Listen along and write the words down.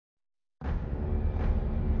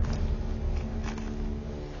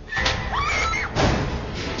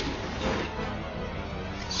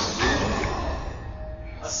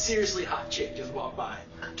seriously hot chick just walked by.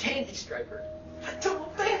 A candy striper. A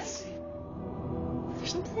double fantasy.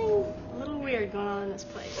 There's something a little weird going on in this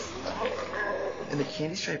place. And the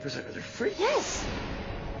candy stripers are they're free? Yes.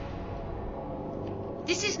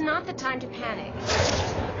 This is not the time to panic.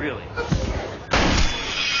 Really?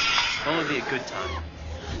 Only be a good time.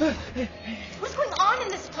 What's going on in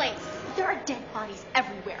this place? There are dead bodies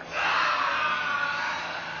everywhere.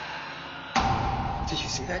 Did you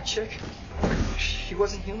see that chick? She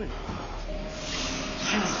wasn't human.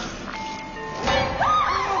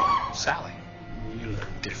 Sally, you look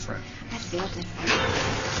different. I feel different.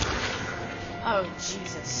 Oh,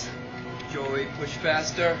 Jesus. Joey, push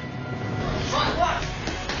faster. What?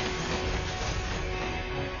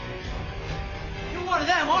 You're one of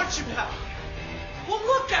them, aren't you, pal? Well,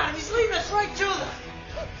 look at him. He's leading us right to them.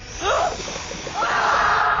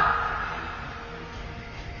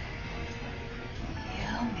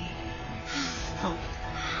 Kill me. Help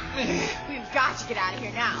me. We've got to get out of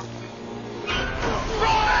here now.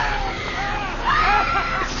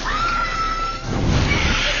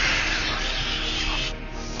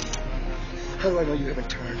 How do I know you haven't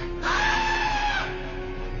turned?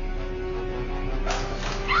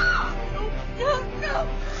 No.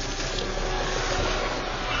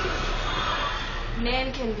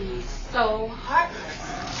 Men can be so heartless.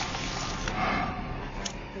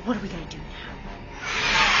 What are we gonna do now?